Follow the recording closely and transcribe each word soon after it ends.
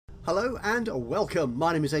Hello and welcome.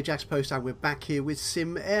 My name is Ajaxpost and we're back here with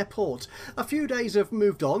SimAirport. A few days have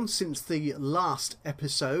moved on since the last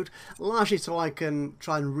episode, largely so I can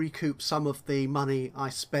try and recoup some of the money I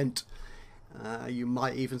spent, you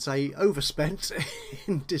might even say overspent,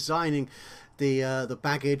 in designing the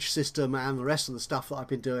baggage system and the rest of the stuff that I've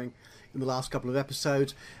been doing in the last couple of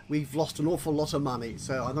episodes. We've lost an awful lot of money,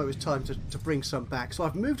 so I thought it was time to bring some back. So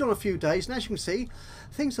I've moved on a few days, and as you can see,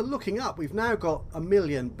 things are looking up. We've now got $1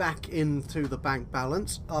 million back into the bank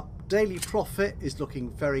balance. Our daily profit is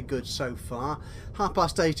looking very good so far.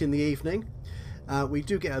 8:30 in the evening. We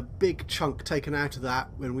do get a big chunk taken out of that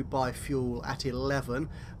when we buy fuel at 11,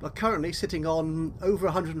 but currently sitting on over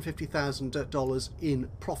 $150,000 in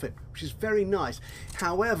profit, which is very nice.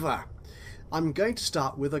 However, I'm going to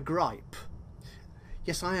start with a gripe.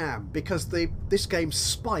 Yes, I am, because this game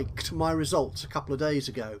spiked my results a couple of days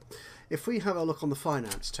ago. If we have a look on the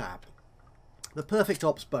finance tab, the perfect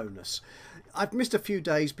ops bonus. I've missed a few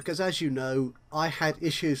days because, as you know, I had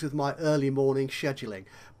issues with my early morning scheduling,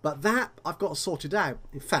 but that I've got sorted out.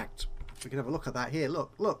 In fact, we can have a look at that here.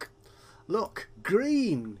 Look,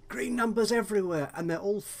 green numbers everywhere, and they're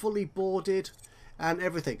all fully boarded and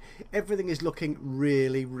everything is looking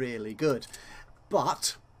really good.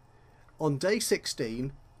 But on day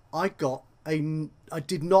 16 I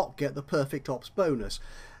did not get the perfect ops bonus.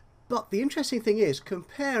 But the interesting thing is,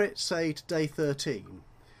 compare it say to day 13.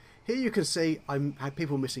 Here you can see I had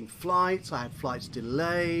people missing flights, I had flights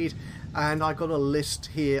delayed, and I got a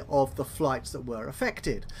list here of the flights that were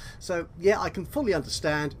affected. So yeah, I can fully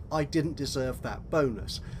understand I didn't deserve that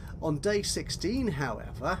bonus. On day 16,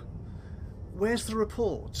 however, where's the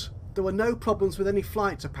report? There were no problems with any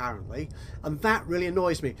flights apparently, and that really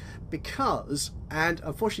annoys me because, and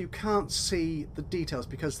unfortunately you can't see the details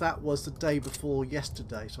because that was the day before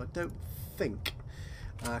yesterday, so I don't think,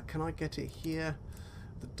 can I get it here?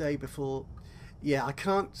 The day before, yeah, I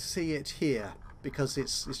can't see it here because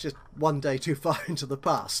it's just one day too far into the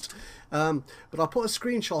past. But I'll put a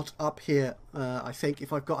screenshot up here. I think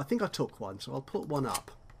I took one, so I'll put one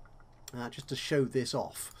up just to show this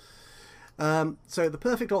off. So the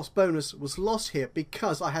perfect ops bonus was lost here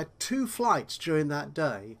because I had 2 flights during that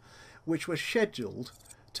day which were scheduled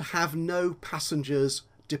to have no passengers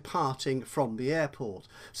departing from the airport.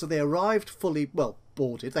 So they arrived fully, well,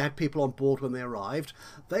 boarded. They had people on board when they arrived.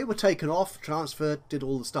 They were taken off, transferred, did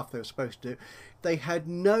all the stuff they were supposed to do. They had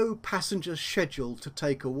no passengers scheduled to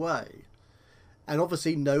take away. And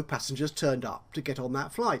obviously no passengers turned up to get on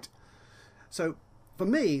that flight. So for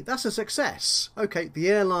me, that's a success. Okay, the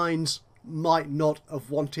airlines might not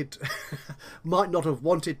have wanted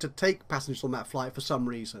to take passengers on that flight for some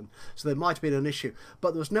reason, so there might have been an issue,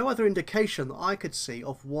 but there was no other indication that I could see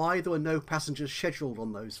of why there were no passengers scheduled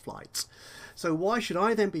on those flights. So why should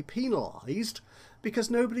I then be penalised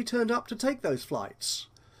because nobody turned up to take those flights?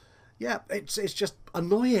 Yeah, it's just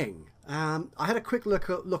annoying. I had a quick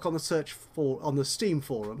look on the Steam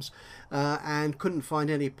forums and couldn't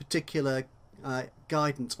find any particular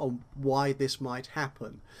guidance on why this might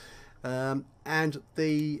happen. And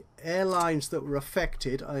the airlines that were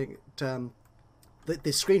affected, the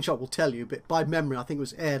screenshot will tell you, but by memory I think it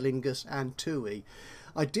was Aer Lingus and TUI.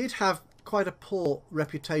 I did have quite a poor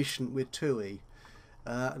reputation with TUI,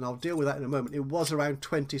 and I'll deal with that in a moment. It was around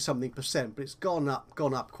 20-something%, but it's gone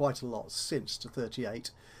up quite a lot since to 38.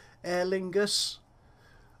 Aer Lingus,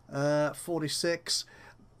 46.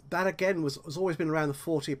 That again has always been around the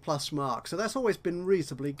 40+ mark, so that's always been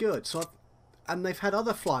reasonably good. So and they've had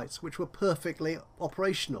other flights which were perfectly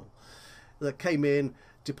operational that came in,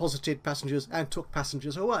 deposited passengers and took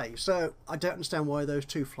passengers away. So I don't understand why those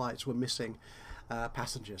 2 flights were missing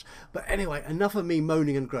passengers. But anyway, enough of me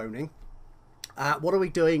moaning and groaning. What are we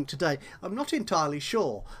doing today? I'm not entirely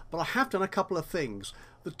sure, but I have done a couple of things.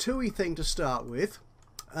 The TUI thing to start with.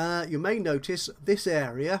 You may notice this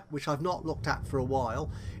area, which I've not looked at for a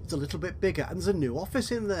while, it's a little bit bigger, and there's a new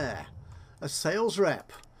office in there. A sales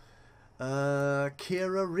rep.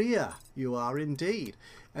 Kira Ria, you are indeed,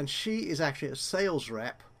 and she is actually a sales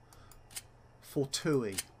rep for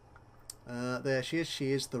TUI. There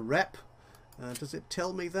she is the rep. Does it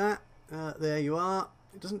tell me that? There you are.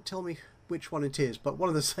 It doesn't tell me which one it is, but one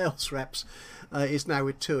of the sales reps is now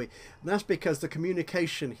with TUI, and that's because the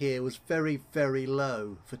communication here was very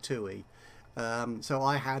low for TUI. So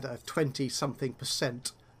I had a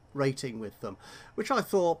 20-something% rating with them, which I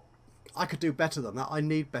thought I could do better than that. I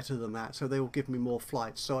need better than that, so they will give me more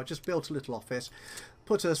flights. So I just built a little office,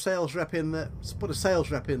 put a sales rep in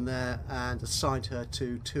there, and assigned her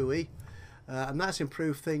to TUI, and that's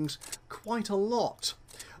improved things quite a lot.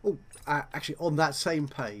 Oh, actually, on that same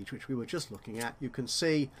page which we were just looking at, you can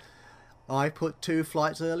see I put 2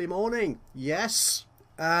 flights early morning. Yes,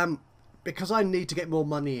 because I need to get more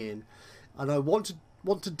money in, and I want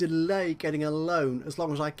to delay getting a loan as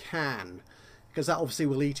long as I can, because that obviously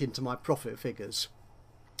will eat into my profit figures.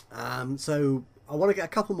 So I want to get a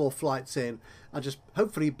couple more flights in and just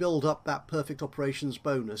hopefully build up that perfect operations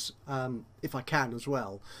bonus, if I can as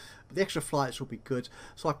well. But the extra flights will be good.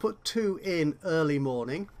 So I put 2 in early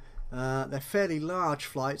morning. They're fairly large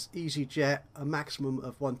flights. EasyJet, a maximum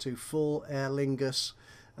of 124. Aer Lingus,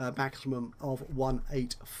 a maximum of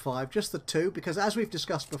 185. Just the 2, because as we've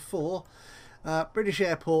discussed before, British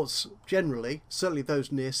airports generally, certainly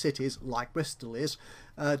those near cities like Bristol is,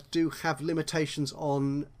 do have limitations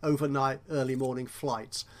on overnight early morning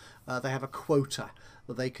flights. They have a quota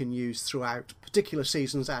that they can use throughout particular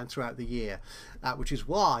seasons and throughout the year, which is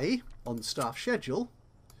why on the staff schedule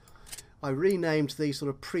I renamed the sort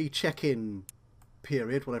of pre-check-in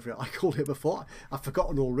period, whatever I called it before. I've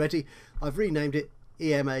forgotten already. I've renamed it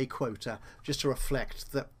EMA quota, just to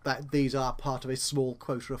reflect that these are part of a small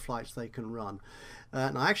quota of flights they can run.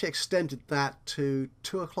 And I actually extended that to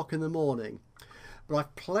 2 o'clock in the morning. But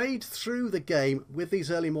I've played through the game with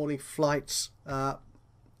these early morning flights a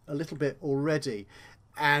little bit already,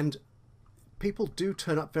 and people do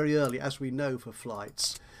turn up very early, as we know, for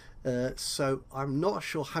flights. So I'm not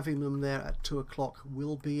sure having them there at 2 o'clock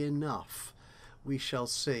will be enough. We shall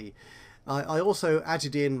see. I also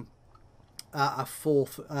added in a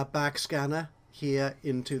 4th bag scanner here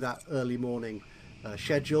into that early morning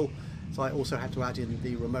schedule. So I also had to add in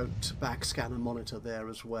the remote bag scanner monitor there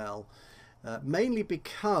as well. Mainly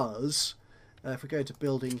because if we go to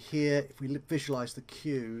building here, if we visualize the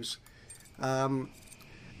queues,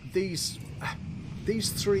 these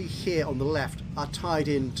 3 here on the left are tied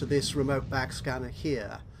into this remote bag scanner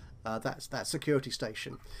here. That's that security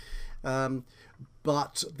station.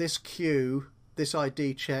 But this queue, this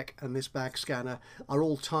ID check and this bag scanner are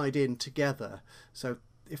all tied in together. So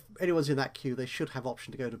if anyone's in that queue, they should have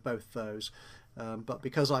option to go to both those. But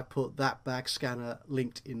because I put that bag scanner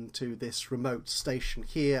linked into this remote station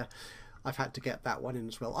here, I've had to get that one in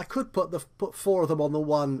as well. I could put 4 of them on the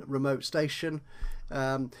one remote station,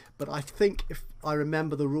 but I think if I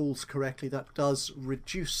remember the rules correctly, that does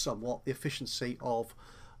reduce somewhat the efficiency of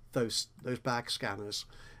those bag scanners.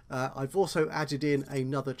 I've also added in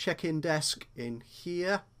another check-in desk in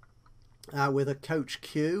here with a coach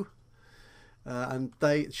queue, and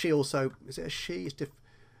she also, is it a she?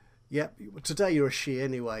 Yep, today you're a she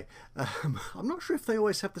anyway. I'm not sure if they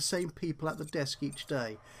always have the same people at the desk each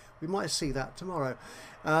day. We might see that tomorrow.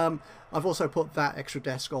 I've also put that extra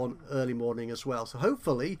desk on early morning as well. So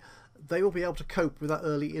hopefully they will be able to cope with that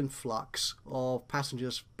early influx of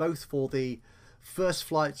passengers, both for the first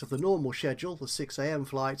flights of the normal schedule, the 6 AM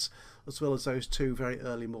flights, as well as those 2 very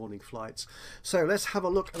early morning flights. So let's have a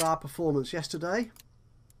look at our performance yesterday.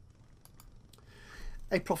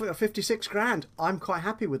 A profit of 56 grand. I'm quite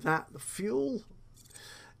happy with that. The fuel,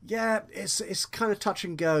 yeah, it's kind of touch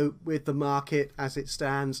and go with the market as it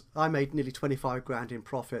stands. I made nearly 25 grand in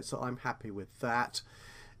profit, so I'm happy with that.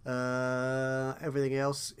 Everything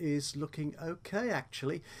else is looking okay,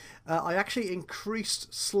 actually. I actually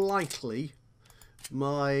increased slightly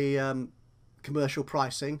my commercial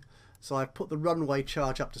pricing, so I put the runway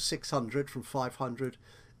charge up to 600 from 500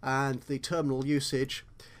 and the terminal usage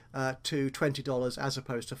to $20 as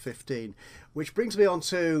opposed to 15, which brings me on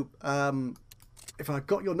to, if I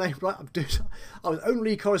got your name right, I was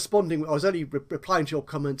only replying to your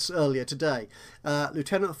comments earlier today.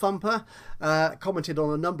 Lieutenant Thumper commented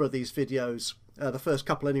on a number of these videos, the first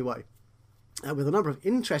couple anyway, with a number of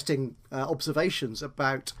interesting observations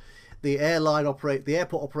about the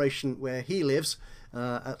airport operation where he lives,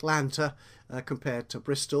 Atlanta, compared to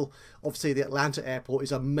Bristol. Obviously the Atlanta airport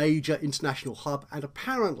is a major international hub, and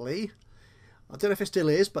apparently, I don't know if it still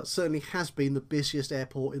is, but certainly has been the busiest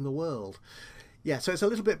airport in the world. Yeah, so it's a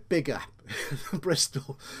little bit bigger than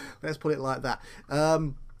Bristol, let's put it like that.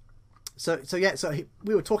 So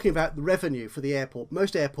we were talking about the revenue for the airport.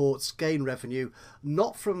 Most airports gain revenue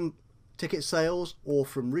not from ticket sales or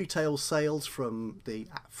from retail sales from the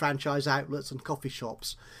franchise outlets and coffee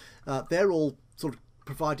shops. They're all sort of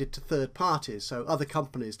provided to third parties, so other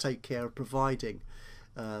companies take care of providing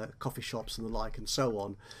coffee shops and the like and so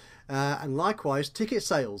on. And likewise ticket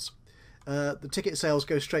sales. The ticket sales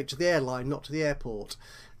go straight to the airline, not to the airport.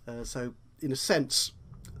 So in a sense,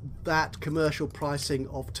 that commercial pricing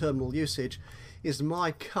of terminal usage is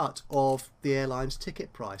my cut of the airline's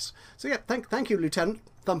ticket price. So yeah, thank you, Lieutenant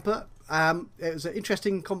Thumper. It was an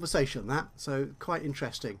interesting conversation, that, so quite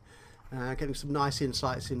interesting. Getting some nice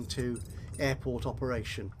insights into airport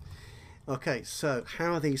operation. Okay, so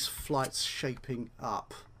how are these flights shaping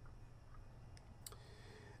up?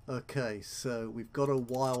 Okay, so we've got a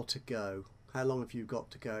while to go. How long have you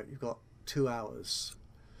got to go? You've got 2 hours.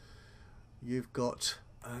 You've got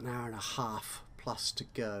an hour and a half plus to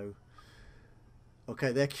go.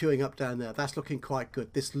 Okay, they're queuing up down there. That's looking quite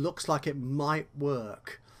good. This looks like it might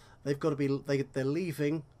work. They've got to be... They're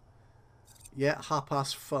leaving. Yeah,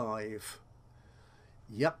 5:30.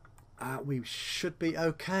 Yep, we should be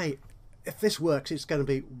okay. If this works, it's going to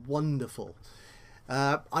be wonderful.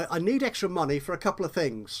 I need extra money for a couple of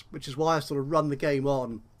things, which is why I sort of run the game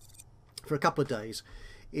on for a couple of days.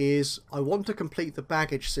 I want to complete the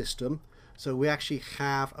baggage system, so we actually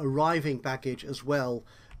have arriving baggage as well,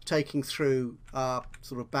 taking through our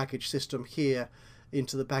sort of baggage system here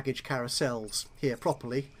into the baggage carousels here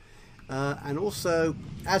properly. And also,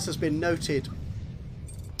 as has been noted,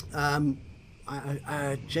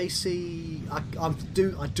 JC, I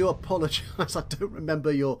do apologise. I don't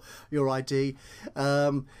remember your ID.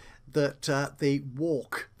 That the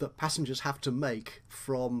walk that passengers have to make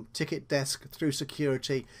from ticket desk through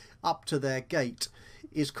security up to their gate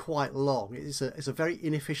is quite long. It's a very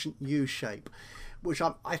inefficient U shape, which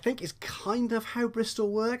I think is kind of how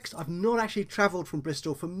Bristol works. I've not actually travelled from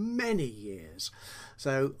Bristol for many years,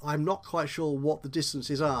 so I'm not quite sure what the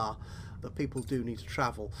distances are that people do need to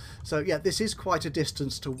travel. So yeah, this is quite a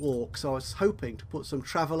distance to walk, so I was hoping to put some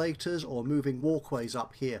travellators or moving walkways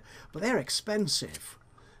up here, but they're expensive.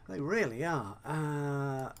 They really are.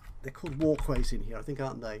 They're called walkways in here, I think,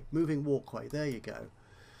 aren't they? Moving walkway, there you go.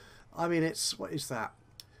 I mean, it's, what is that?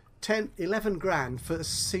 11 grand for a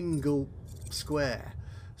single square.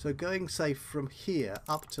 So going, say, from here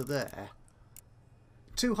up to there,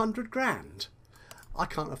 200 grand. I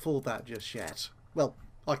can't afford that just yet. Well,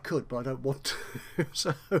 I could, but I don't want to.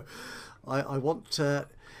 So I want to,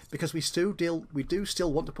 because we do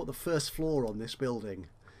still want to put the first floor on this building,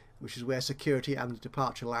 which is where security and the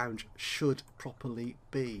departure lounge should properly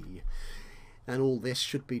be, and all this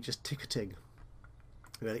should be just ticketing,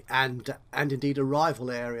 really, and indeed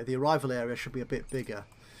arrival area. The arrival area should be a bit bigger.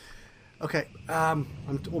 Okay, I'm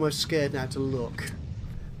almost scared now to look.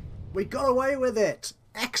 We got away with it.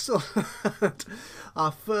 Excellent.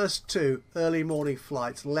 Our first 2 early morning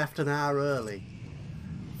flights left an hour early,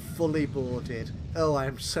 fully boarded. Oh, I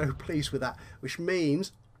am so pleased with that, which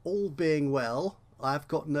means, all being well, I've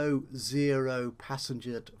got no 0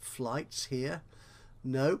 passengered flights here.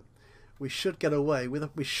 No, we should get away with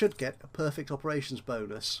we should get a perfect operations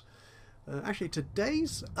bonus. Actually,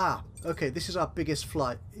 today's okay, this is our biggest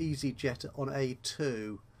flight, EasyJet on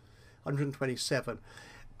A2, 127.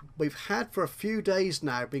 We've had for a few days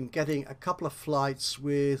now been getting a couple of flights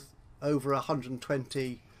with over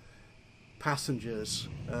 120 passengers.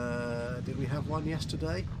 Did we have one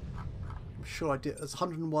yesterday? I'm sure I did. There's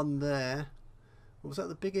 101 there. Was that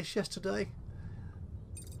the biggest yesterday?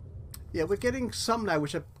 Yeah, we're getting some now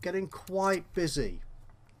which are getting quite busy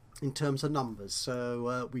in terms of numbers,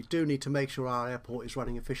 so we do need to make sure our airport is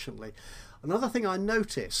running efficiently. Another thing I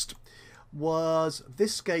noticed was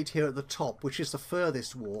this gate here at the top, which is the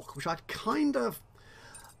furthest walk, which I'd kind of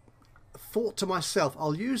thought to myself,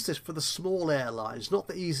 I'll use this for the small airlines, not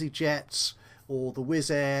the EasyJets or the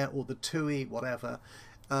Wizz Air or the TUI, whatever,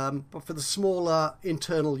 but for the smaller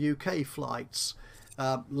internal UK flights,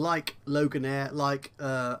 like Loganair, like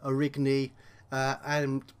Origny,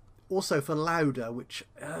 and also for Lauda, which,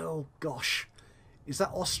 oh gosh, is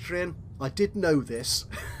that Austrian? I did know this.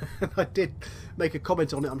 I did make a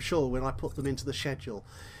comment on it, I'm sure, when I put them into the schedule.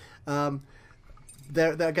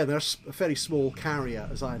 They're a fairly small carrier,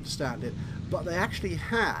 as I understand it, but they actually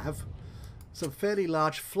have some fairly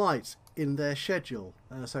large flights in their schedule.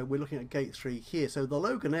 So we're looking at gate 3 here. So the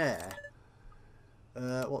Loganair,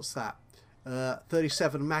 what's that?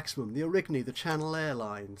 37 maximum. The Origny, the Channel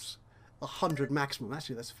Airlines, 100 maximum.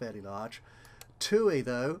 Actually, that's fairly large. TUI,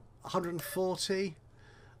 though, 140.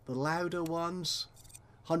 The Lauda ones,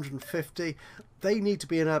 150. They need to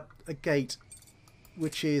be in a gate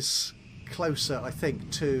which is closer, I think,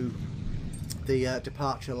 to the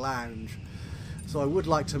departure lounge. So I would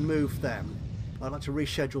like to move them. I'd like to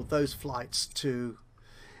reschedule those flights to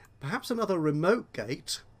perhaps another remote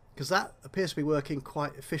gate, because that appears to be working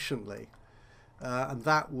quite efficiently. And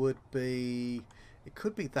that would be, it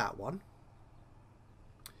could be that one,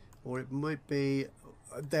 or it might be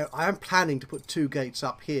there. I am planning to put 2 gates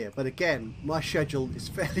up here, but again, my schedule is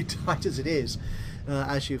fairly tight as it is,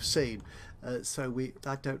 as you've seen. So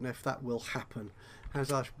I don't know if that will happen.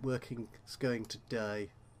 How's our working going today?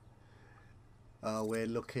 We're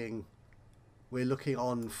looking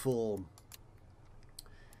on form.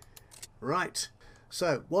 Right.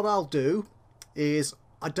 So what I'll do is,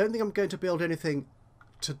 I don't think I'm going to build anything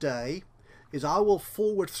today. is I will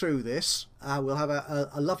forward through this. We'll have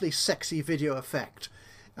a lovely sexy video effect,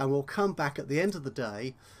 and we'll come back at the end of the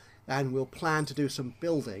day and we'll plan to do some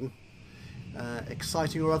building,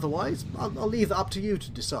 exciting or otherwise. I'll leave that up to you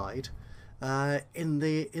to decide in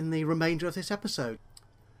the remainder of this episode.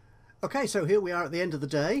 Okay, so here we are at the end of the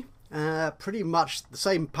day. Pretty much the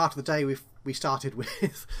same part of the day we started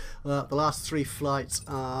with. The last 3 flights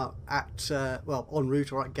are at well, en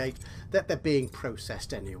route or at gate. They're being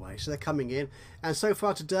processed anyway, so they're coming in. And so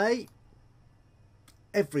far today,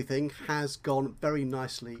 everything has gone very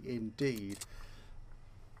nicely indeed.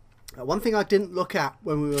 One thing I didn't look at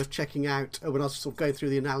when we were checking out, when I was sort of going through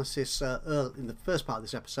the analysis in the first part of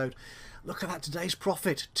this episode, look at that, today's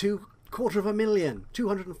profit, $250,000,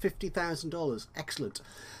 $250,000. Excellent.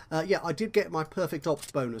 Yeah, I did get my perfect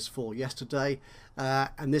ops bonus for yesterday,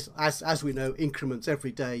 and this, as we know, increments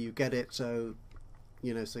every day you get it. So,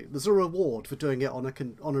 you know, so there's a reward for doing it on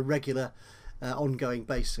a regular, ongoing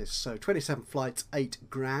basis. So 27 flights, $8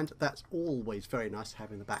 grand. That's always very nice to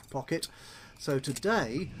have in the back pocket. So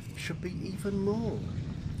today should be even more.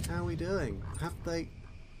 How are we doing? Have they?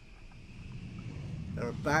 They're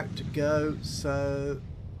about to go. So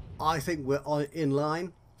I think we're in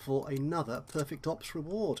line for another perfect ops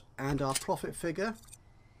reward. And our profit figure.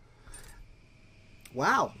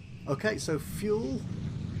 Wow. Okay, so fuel.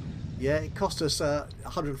 Yeah, it cost us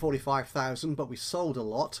 145,000, but we sold a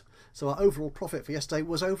lot. So our overall profit for yesterday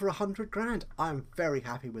was over 100 grand. I'm very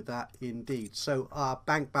happy with that indeed. So our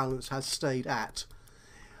bank balance has stayed at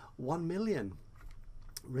 1 million.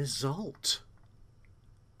 Result.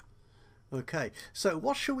 Okay, so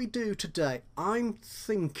what shall we do today? I'm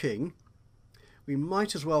thinking we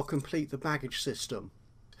might as well complete the baggage system.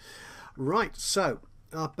 Right, so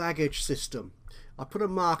our baggage system. I put a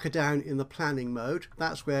marker down in the planning mode.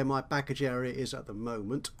 That's where my baggage area is at the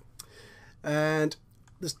moment. And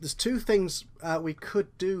there's 2 things we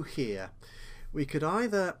could do here. We could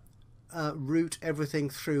either route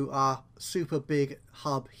everything through our super big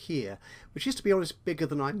hub here, which is, to be honest, bigger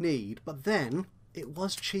than I need, but then it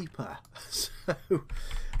was cheaper. So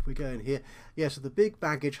if we go in here, yeah, so the big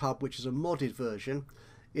baggage hub, which is a modded version,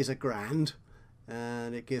 is $1 grand,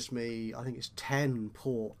 and it gives me, I think it's 10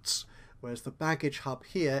 ports, whereas the baggage hub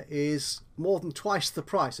here is more than twice the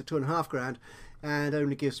price at 2.5 grand, and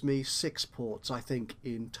only gives me 6 ports, I think,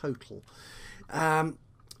 in total.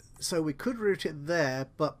 So we could route it there,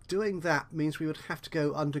 but doing that means we would have to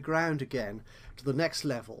go underground again to the next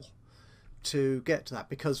level to get to that,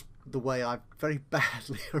 because the way I've very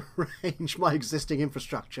badly arranged my existing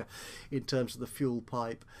infrastructure in terms of the fuel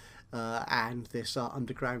pipe and this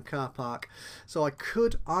underground car park. So I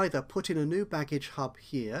could either put in a new baggage hub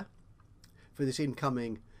here for this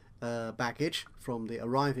incoming baggage from the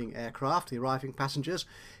arriving aircraft, the arriving passengers,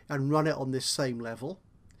 and run it on this same level.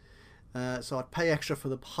 So I'd pay extra for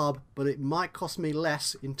the hub, but it might cost me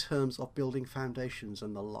less in terms of building foundations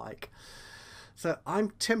and the like. So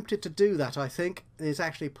I'm tempted to do that, I think, is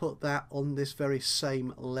actually put that on this very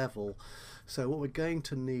same level. So what we're going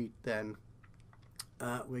to need then,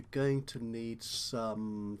 we're going to need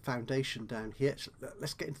some foundation down here.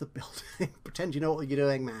 Let's get into the building. Pretend you know what you're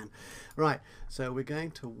doing, man. Right, so we're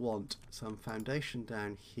going to want some foundation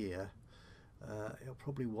down here. It'll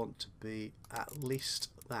probably want to be at least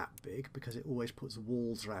that big, because it always puts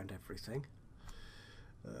walls around everything.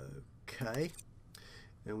 Okay,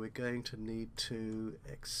 and we're going to need to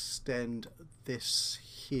extend this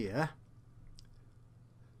here,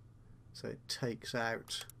 so it takes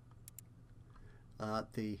out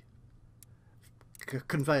the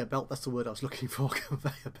conveyor belt. That's the word I was looking for.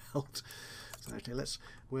 Conveyor belt. So actually,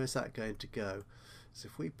 where's that going to go? So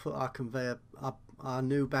if we put our conveyor up, our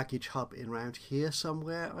new baggage hub in around here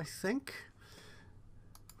somewhere, I think.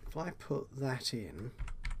 If I put that in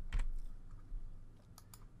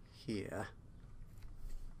here,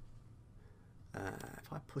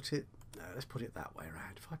 if I put it, no, let's put it that way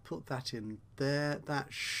around. If I put that in there, that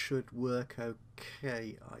should work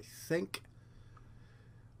okay, I think.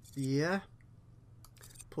 Yeah,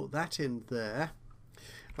 put that in there.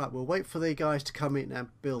 Right, we'll wait for the guys to come in and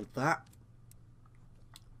build that.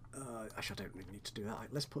 Actually, I don't really need to do that.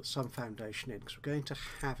 Let's put some foundation in, because we're going to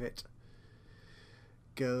have it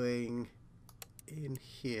going in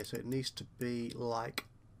here. So it needs to be like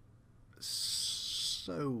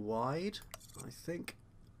so wide, I think.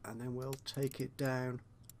 And then we'll take it down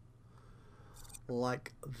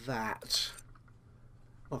like that.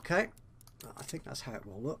 Okay, I think that's how it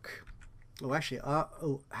will look. Oh, actually,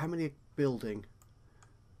 oh, how many building?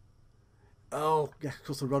 Oh, yeah, of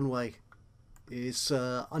course the runway is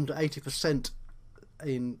under 80%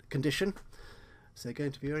 in condition, so they're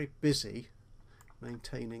going to be very busy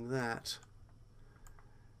maintaining that.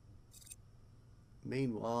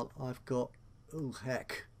 Meanwhile, I've got... Oh,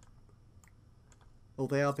 heck. Oh,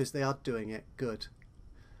 they are busy. They are doing it. Good.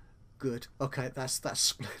 Good. Okay, that's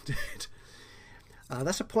splendid.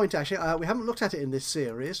 That's a point, actually. We haven't looked at it in this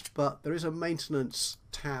series, but there is a maintenance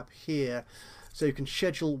tab here. So you can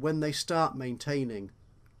schedule when they start maintaining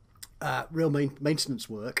real maintenance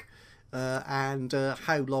work and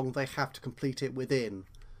how long they have to complete it within.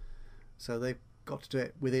 So they've got to do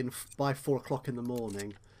it by 4 o'clock in the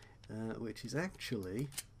morning, which is actually...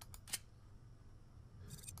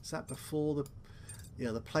 Is that before the...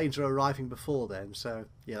 Yeah, the planes are arriving before then, so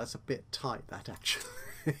yeah, that's a bit tight, that actually.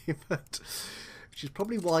 But, which is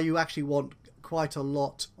probably why you actually want quite a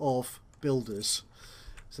lot of builders,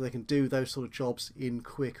 so they can do those sort of jobs in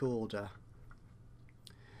quick order.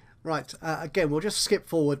 Right, again, we'll just skip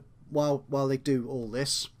forward while they do all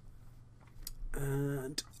this,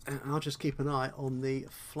 and I'll just keep an eye on the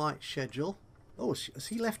flight schedule. Oh, has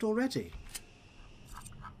he left already?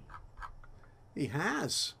 He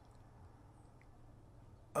has.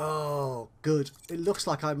 Oh, good. It looks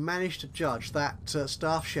like I managed to judge that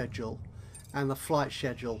staff schedule and the flight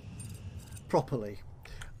schedule properly.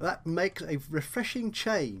 That makes a refreshing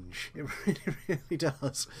change. It really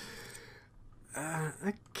does.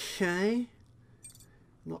 Okay.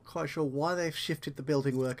 Not quite sure why they've shifted the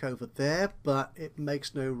building work over there, but it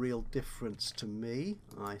makes no real difference to me,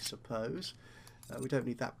 I suppose. We don't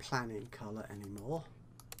need that planning colour anymore.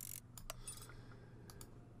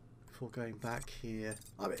 Before going back here,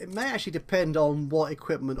 I mean, it may actually depend on what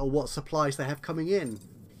equipment or what supplies they have coming in,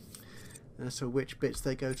 so which bits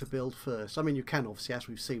they go to build first. I mean, you can obviously, as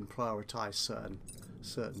we've seen, prioritise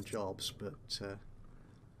certain jobs, but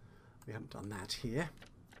we haven't done that here.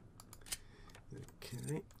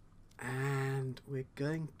 Okay, and we're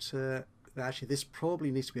going to... Actually, this probably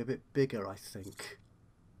needs to be a bit bigger, I think.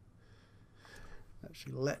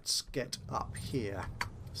 Actually, let's get up here.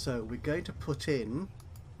 So we're going to put in...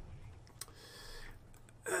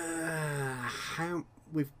 how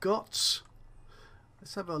we've got...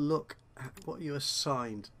 Let's have a look at what you're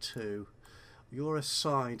assigned to. You're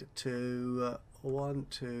assigned to 1,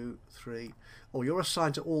 2, 3... Or you're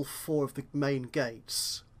assigned to all 4 of the main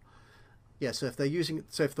gates. Yeah, so if they're using...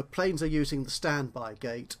 So if the planes are using the standby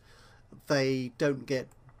gate, they don't get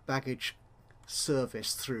baggage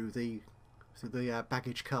service through the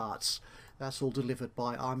baggage carts. That's all delivered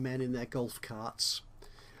by our men in their golf carts.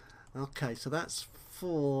 Okay, so that's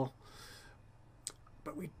 4.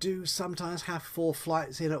 But we do sometimes have 4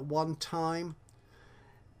 flights in at one time.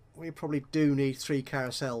 We probably do need 3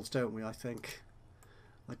 carousels, don't we, I think.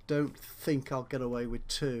 I don't think I'll get away with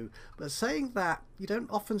 2. But saying that, you don't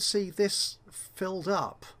often see this filled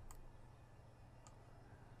up.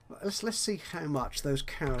 Let's see how much those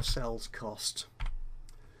carousels cost.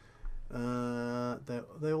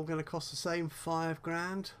 They're all going to cost the same, 5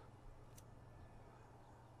 grand.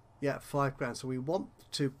 Yeah, 5 grand. So we want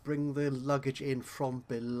to bring the luggage in from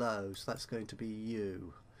below. So that's going to be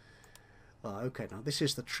you. Okay, now this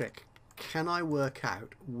is the trick. Can I work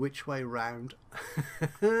out which way round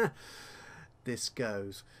this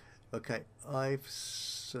goes? Okay, I've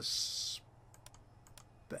suspect...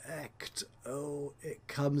 Oh, it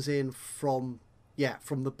comes in from... Yeah,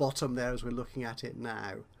 from the bottom there as we're looking at it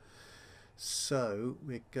now. So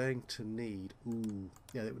we're going to need... Ooh,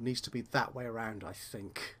 yeah, it needs to be that way around, I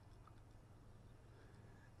think.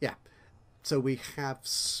 Yeah, so we have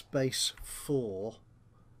space for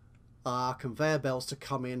our conveyor belts to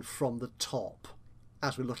come in from the top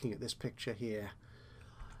as we're looking at this picture here.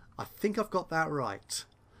 I think I've got that right.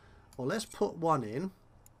 Well, let's put one in.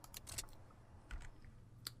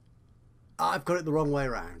 I've got it the wrong way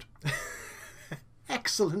around.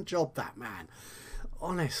 Excellent job, that man.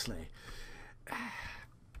 Honestly.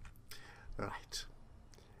 Right.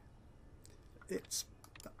 It's...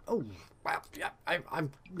 Oh, well, yeah,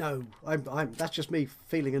 I'm that's just me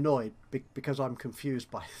feeling annoyed because I'm confused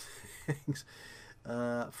by things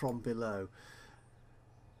from below.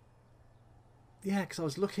 Yeah, because I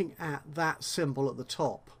was looking at that symbol at the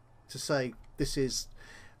top to say this is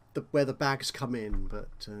where the bags come in,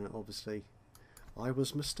 but obviously I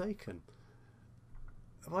was mistaken.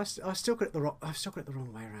 I still got it the wrong. I've still got it the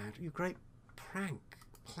wrong way around. You great plank.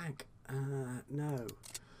 No.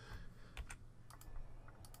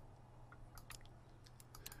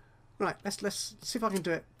 Right, let's see if I can do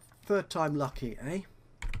it 3rd time lucky, eh?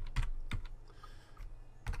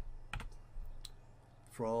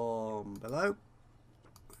 From below.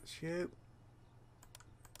 That's you.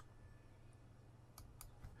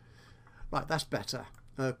 Right, that's better.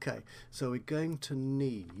 Okay, so we're going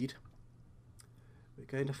to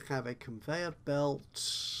have a conveyor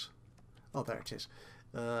belt. Oh, there it is.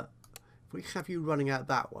 If we have you running out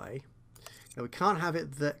that way, now we can't have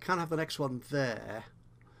it. Can't have the next one there.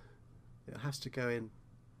 It has to go in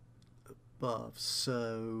above.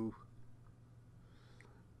 So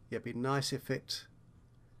yeah, it'd be nice if it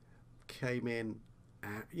came in.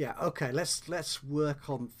 Yeah, okay. Let's work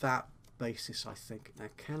on that basis. I think. Now,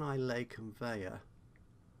 can I lay conveyor?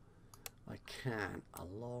 I can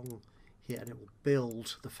along here, and it will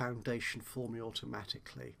build the foundation for me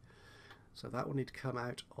automatically. So that will need to come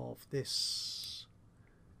out of this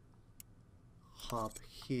hub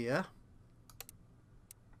here.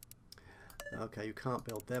 Okay, you can't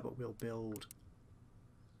build there, but we'll build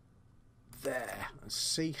there and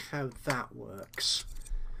see how that works.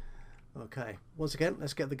 Okay, once again,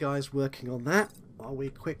 let's get the guys working on that while we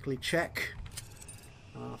quickly check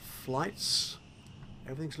our flights.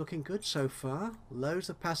 Everything's looking good so far. Loads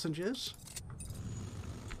of passengers.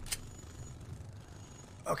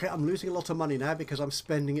 Okay, I'm losing a lot of money now because I'm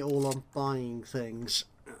spending it all on buying things.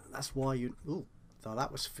 That's why you... Ooh, oh,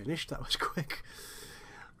 that was finished. That was quick.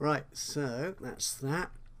 Right, so that's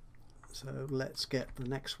that. So let's get the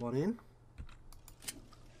next one in.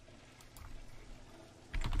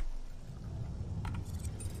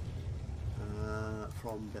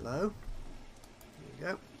 From below. There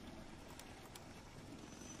you go.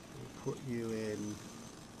 We'll put you in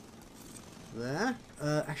there.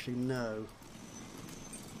 Actually, no.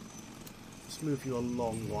 Let's move you a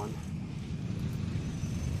long one.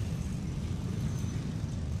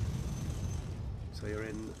 So you're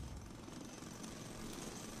in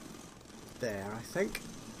there, I think.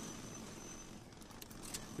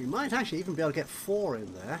 We might actually even be able to get 4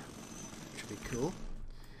 in there, which would be cool.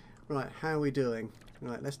 Right, how are we doing?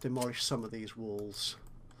 Right, let's demolish some of these walls.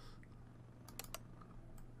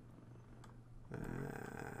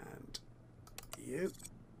 And you.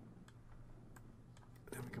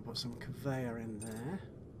 Then we can put some conveyor in there.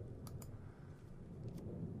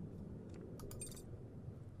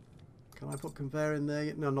 Can I put conveyor in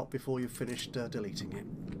there? No, not before you've finished deleting it.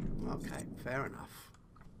 Okay, fair enough.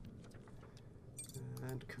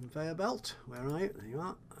 And conveyor belt, where are you? There you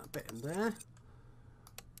are. A bit in there.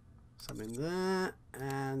 Some in there.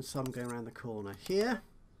 And some going around the corner here.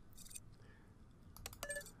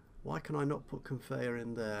 Why can I not put conveyor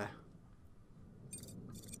in there?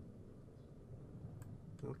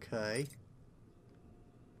 Okay.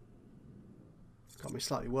 Got me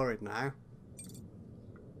slightly worried now.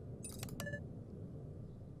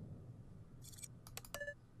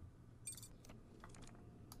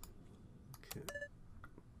 Okay.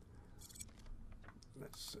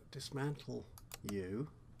 Let's dismantle you.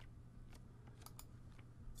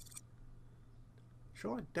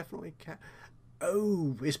 Sure, I definitely can.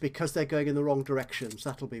 Oh, it's because they're going in the wrong directions.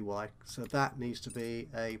 That'll be why. So that needs to be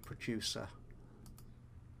a producer.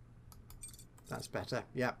 That's better.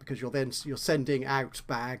 Yeah, because you're sending out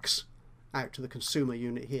bags out to the consumer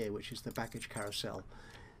unit here, which is the baggage carousel.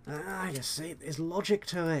 Ah, you see, there's logic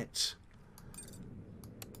to it.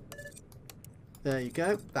 There you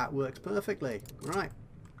go. That works perfectly. Right.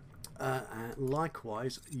 And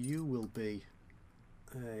likewise, you will be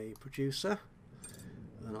a producer.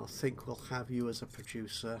 And I think we'll have you as a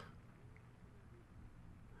producer.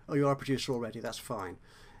 Oh, you are a producer already. That's fine.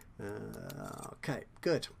 Okay,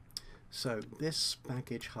 good. So this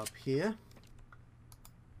baggage hub here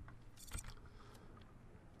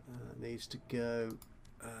needs to go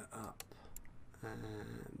up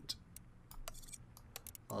and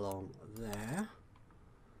along there.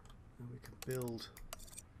 And we can build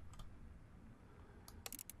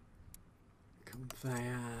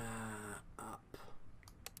conveyor up.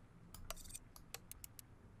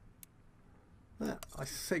 There, I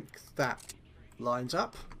think that lines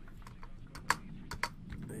up.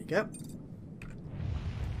 There you go.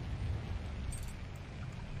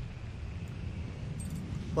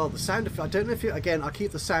 Well, the sound effect, I don't know if you, again, I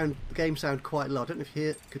keep the game sound quite low. I don't know if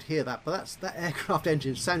you could hear that, but that aircraft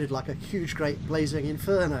engine sounded like a huge, great blazing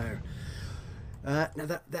inferno. Now,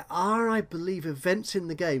 there are, I believe, events in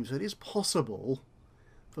the game, so it is possible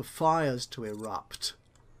for fires to erupt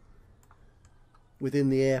within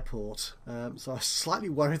the airport. So I was slightly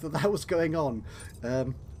worried that was going on,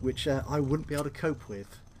 which I wouldn't be able to cope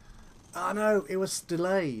with. Oh no, it was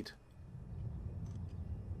delayed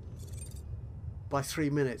by 3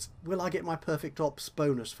 minutes. Will I get my perfect ops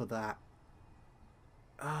bonus for that?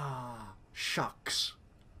 Ah, shucks.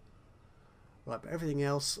 Right, but everything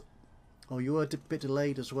else... Oh, you were a bit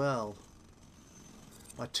delayed as well.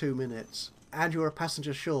 By 2 minutes. And you were a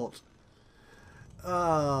passenger short.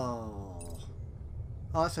 Oh...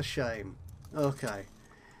 Oh, that's a shame. Okay.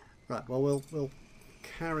 Right, well, we'll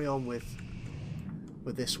carry on with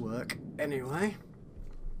this work anyway.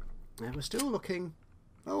 And we're still looking...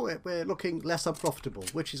 Oh, we're looking less unprofitable,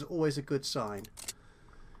 which is always a good sign.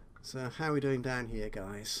 So how are we doing down here,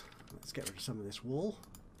 guys? Let's get rid of some of this wall.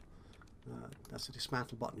 That's the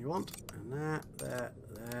dismantle button you want. And that,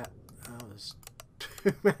 there. Oh, there's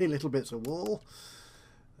too many little bits of wall.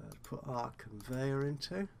 Let's put our conveyor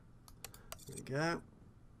into. There we go.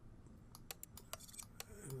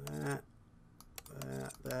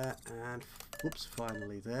 There, and whoops,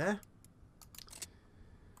 finally there.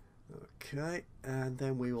 Okay, and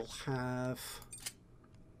then we will have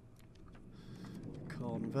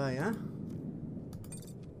conveyor.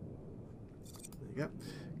 There you go,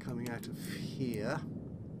 coming out of here.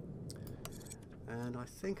 And I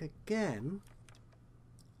think again,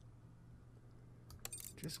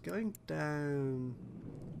 just going down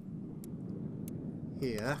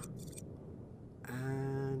here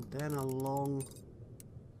and then along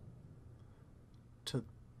to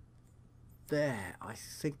there. I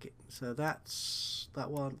think it, so that's that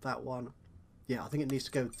one. Yeah, I think it needs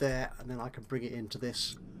to go there, and then I can bring it into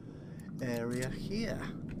this area here.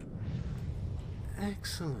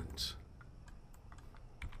 Excellent.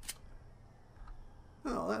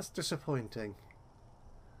 Oh, that's disappointing.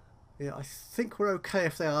 Yeah, I think we're okay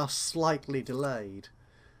if they are slightly delayed.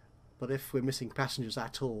 But if we're missing passengers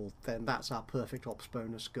at all, then that's our perfect ops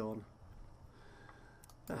bonus gone.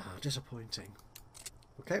 Ah, disappointing.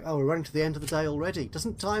 Okay, oh, we're running to the end of the day already.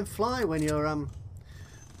 Doesn't time fly when you're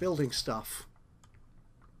building stuff?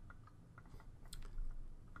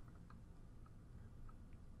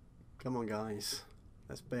 Come on, guys.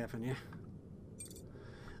 Let's bear from you.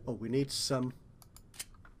 Oh, we need some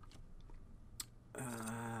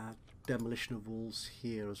demolition of walls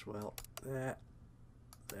here as well. There,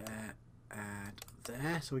 there, and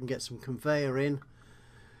there. So we can get some conveyor in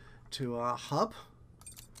to our hub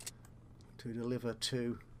to deliver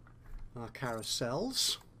to our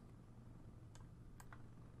carousels.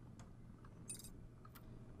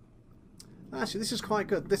 Actually, this is quite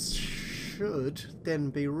good. This should then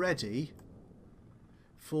be ready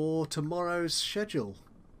for tomorrow's schedule.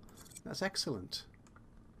 That's excellent.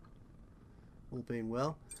 All being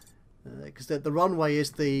well, because the runway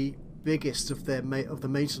is the biggest of the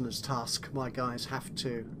maintenance task my guys have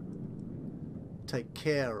to take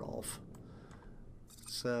care of.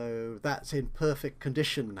 So that's in perfect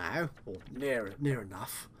condition now, or near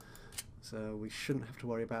enough. So we shouldn't have to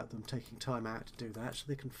worry about them taking time out to do that. So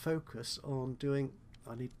they can focus on doing.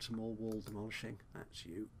 I need some more wall demolishing. That's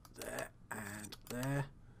you there and there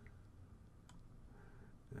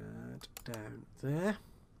and down there.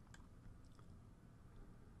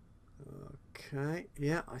 Okay,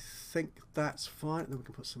 yeah, I think that's fine. Then we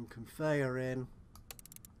can put some conveyor in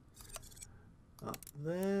up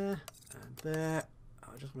there and there.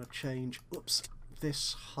 I just want to change, oops,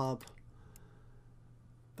 this hub,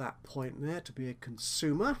 that point there, to be a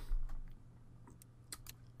consumer.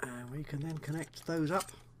 And we can then connect those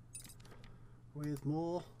up with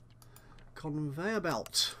more conveyor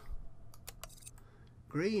belt.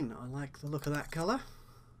 Green, I like the look of that colour.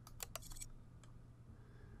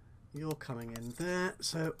 You're coming in there,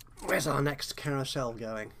 so where's our next carousel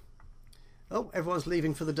going? Oh, everyone's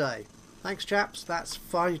leaving for the day. Thanks, chaps, that's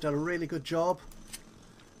fine, you've done a really good job.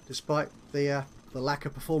 Despite the lack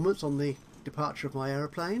of performance on the departure of my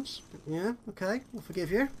aeroplanes. Yeah, okay, we'll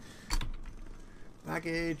forgive you.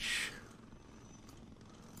 Baggage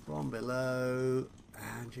from below,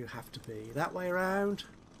 and you have to be that way around.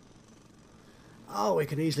 Oh, we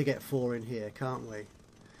can easily get 4 in here, can't we?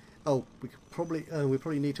 Oh, we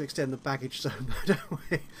probably need to extend the baggage zone,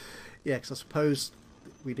 don't we? Yeah, because I suppose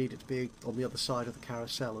we need it to be on the other side of the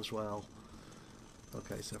carousel as well.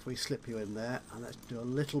 Okay, so if we slip you in there, and let's do a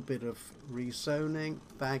little bit of rezoning,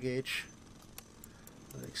 baggage,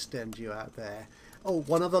 and extend you out there. Oh,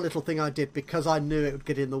 one other little thing I did, because I knew it would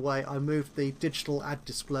get in the way, I moved the digital ad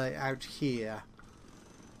display out here.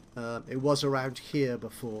 It was around here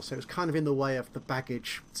before, so it was kind of in the way of the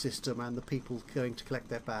baggage system and the people going to collect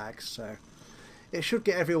their bags. So it should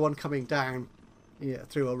get everyone coming down, yeah,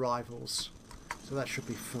 through arrivals. So that should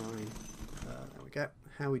be fine. There we go.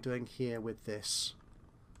 How are we doing here with this?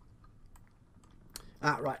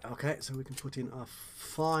 Ah, right, okay, so we can put in our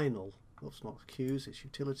final, oops, not queues, it's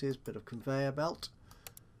utilities, bit of conveyor belt.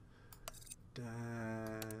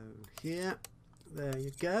 Down here, there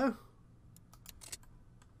you go.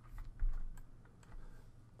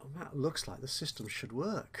 Oh, that looks like the system should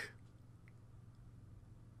work.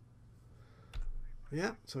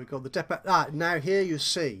 Yeah, so we've got the depot. Ah, now here you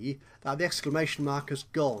see the exclamation mark has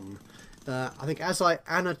gone. I think as I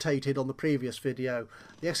annotated on the previous video,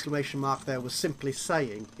 the exclamation mark there was simply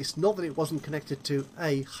saying it's not that it wasn't connected to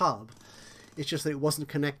a hub, It's just that it wasn't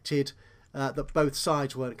connected, that both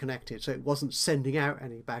sides weren't connected, so it wasn't sending out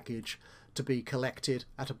any baggage to be collected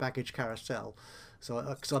at a baggage carousel. So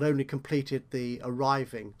because I'd only completed the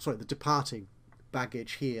departing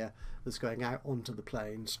baggage here that's going out onto the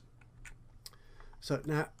planes. So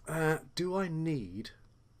now, do I need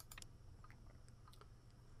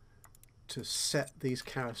to set these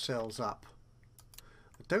carousels up?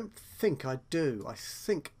 I don't think I do. I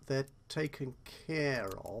think they're taken care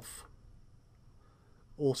of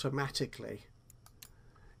automatically.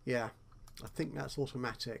 Yeah, I think that's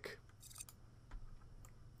automatic.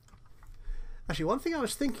 Actually, one thing I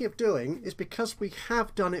was thinking of doing is, because we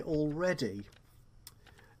have done it already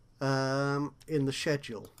in the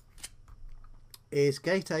schedule, is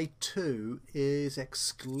Gate A2 is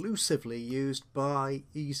exclusively used by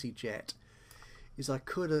EasyJet. Is I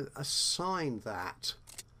could assign that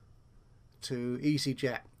to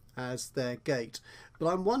EasyJet as their gate, but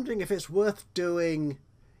I'm wondering if it's worth doing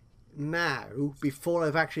now before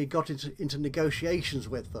I've actually got into negotiations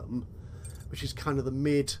with them, which is kind of the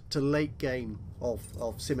mid to late game of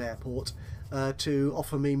SimAirport, to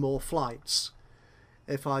offer me more flights.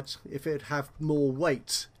 If it'd have more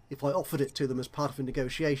weight if I offered it to them as part of a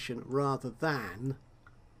negotiation, rather than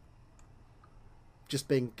just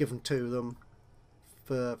being given to them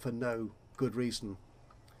for no good reason.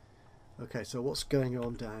 Okay, so what's going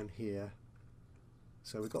on down here?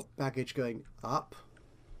 So we've got baggage going up.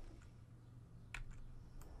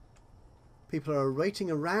 People are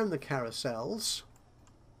waiting around the carousels.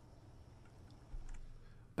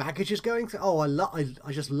 Baggage is going through. Oh,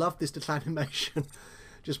 I just love this little animation.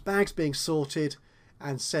 Just bags being sorted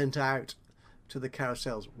and sent out to the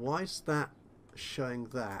carousels. Why is that showing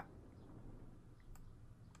that?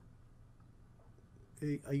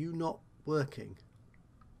 Are you not working?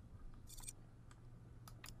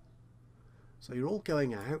 So you're all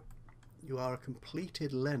going out. You are a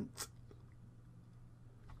completed length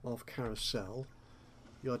of carousel.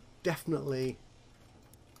 You're definitely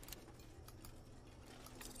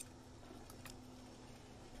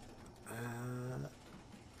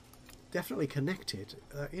connected.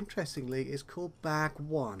 Interestingly, it's called bag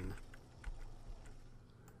 1.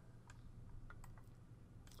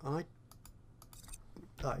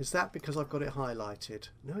 Is that because I've got it highlighted?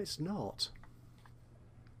 No, it's not.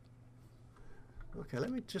 Okay,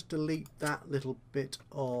 let me just delete that little bit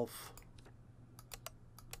of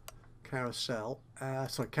carousel,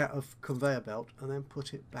 of conveyor belt, and then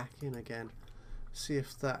put it back in again. See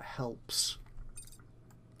if that helps.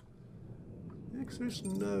 Because there's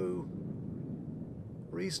no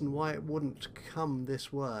reason why it wouldn't come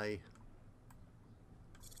this way.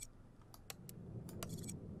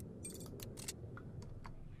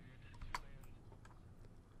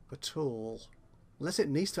 At all. Unless it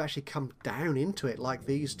needs to actually come down into it like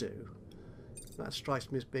these do. That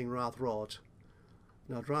strikes me as being rather odd.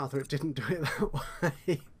 And I'd rather it didn't do it that way,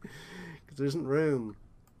 because there isn't room.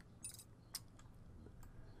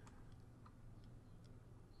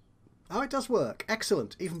 Oh, it does work.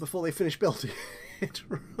 Excellent. Even before they finish building it.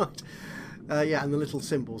 Right. Yeah, and the little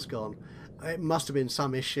symbol's gone. It must have been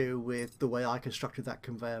some issue with the way I constructed that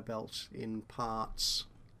conveyor belt in parts.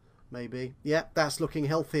 Maybe. Yeah, that's looking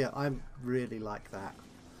healthier. I really like that.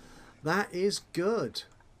 That is good.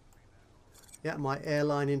 Yeah, my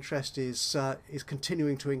airline interest is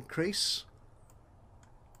continuing to increase.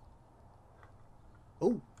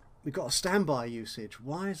 Oh, we've got a standby usage.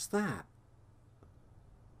 Why is that?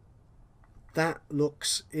 That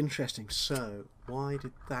looks interesting. So, why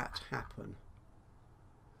did that happen?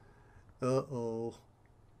 Uh-oh.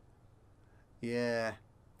 Yeah,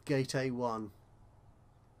 Gate A1.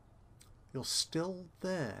 You're still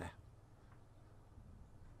there.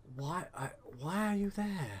 Why are you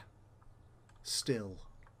there? Still.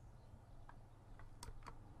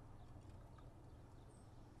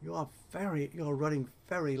 You're running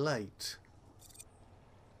very late.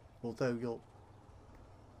 Although you're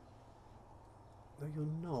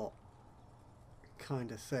not,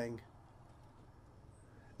 kind of thing.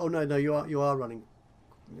 Oh no, you are running.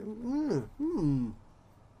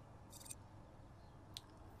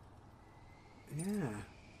 Yeah,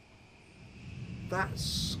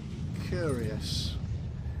 that's curious.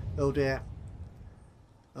 Oh dear.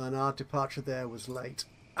 And our departure there was late.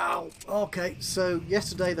 Oh, okay. So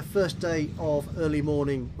yesterday, the first day of early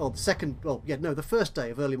morning, well, the first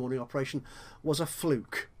day of early morning operation was a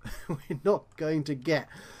fluke. We're not going to get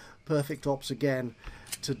perfect ops again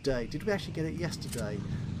today. Did we actually get it yesterday?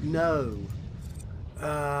 No.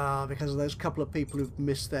 Because of those couple of people who've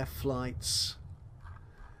missed their flights.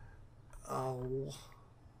 Oh,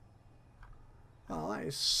 that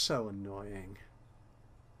is so annoying.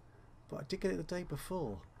 But I did get it the day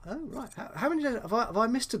before. Oh, right. How many days have I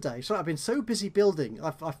missed a day? Sorry, I've been so busy building.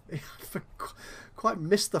 I've quite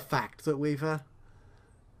missed the fact that we've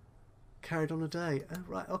carried on a day. Oh,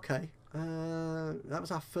 right, okay. That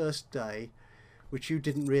was our first day, which you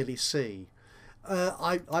didn't really see.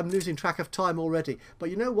 I'm losing track of time already. But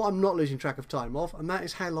you know what I'm not losing track of time of? And that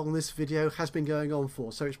is how long this video has been going on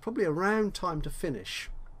for. So it's probably around time to finish.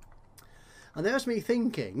 And there's me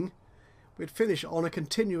thinking we'd finish on a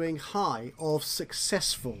continuing high of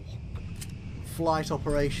successful flight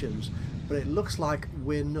operations. But it looks like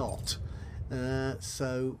we're not.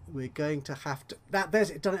 So we're going to have to... There's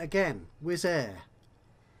it, done it again. Wizz Air.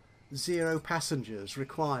 0 passengers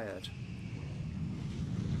required.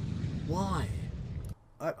 Why?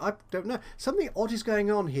 I don't know. Something odd is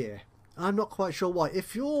going on here. I'm not quite sure why.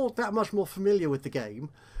 If you're that much more familiar with the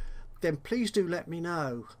game, then please do let me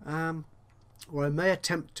know. Or I may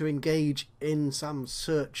attempt to engage in some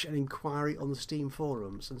search and inquiry on the Steam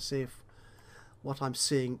forums and see if what I'm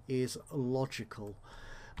seeing is logical.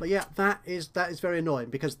 But yeah, that is very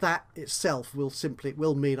annoying, because that itself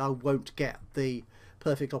will mean I won't get the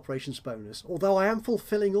perfect operations bonus. Although I am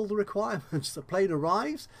fulfilling all the requirements. The plane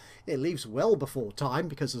arrives, it leaves well before time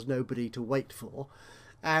because there's nobody to wait for,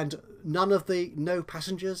 and none of the no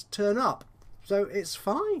passengers turn up, so it's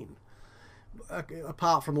fine,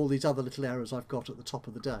 apart from all these other little errors I've got at the top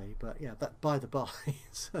of the day. But yeah, that by the by.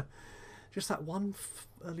 So just that one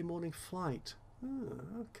early morning flight.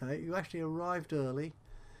 Oh, okay, you actually arrived early,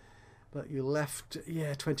 but you left,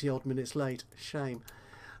 yeah, 20 odd minutes late. Shame.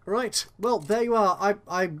 Right, well, there you are.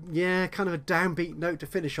 Yeah, kind of a downbeat note to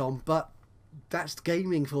finish on, but that's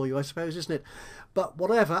gaming for you, I suppose, isn't it? But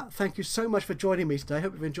whatever, thank you so much for joining me today. I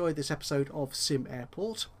hope you've enjoyed this episode of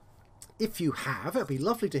SimAirport. If you have, it'd be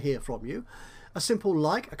lovely to hear from you. A simple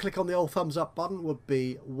like, a click on the old thumbs up button would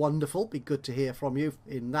be wonderful. Be good to hear from you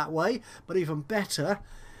in that way. But even better,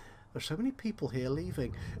 there's so many people here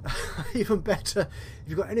leaving. Even better, if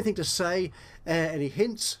you've got anything to say, any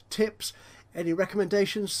hints, tips, any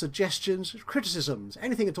recommendations, suggestions, criticisms,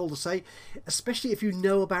 anything at all to say, especially if you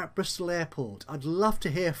know about Bristol Airport. I'd love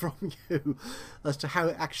to hear from you as to how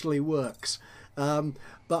it actually works.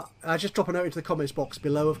 But just drop a note into the comments box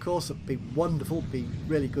below, of course. It'd be wonderful, it'd be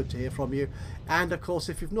really good to hear from you. And of course,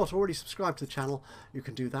 if you've not already subscribed to the channel, you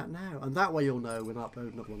can do that now. And that way you'll know when I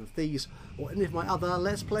upload another one of these or any of my other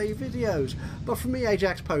Let's Play videos. But from me,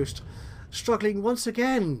 Ajaxpost, struggling once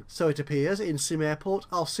again, so it appears, in SimAirport.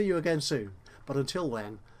 I'll see you again soon. But until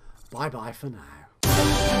then, bye-bye for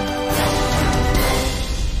now.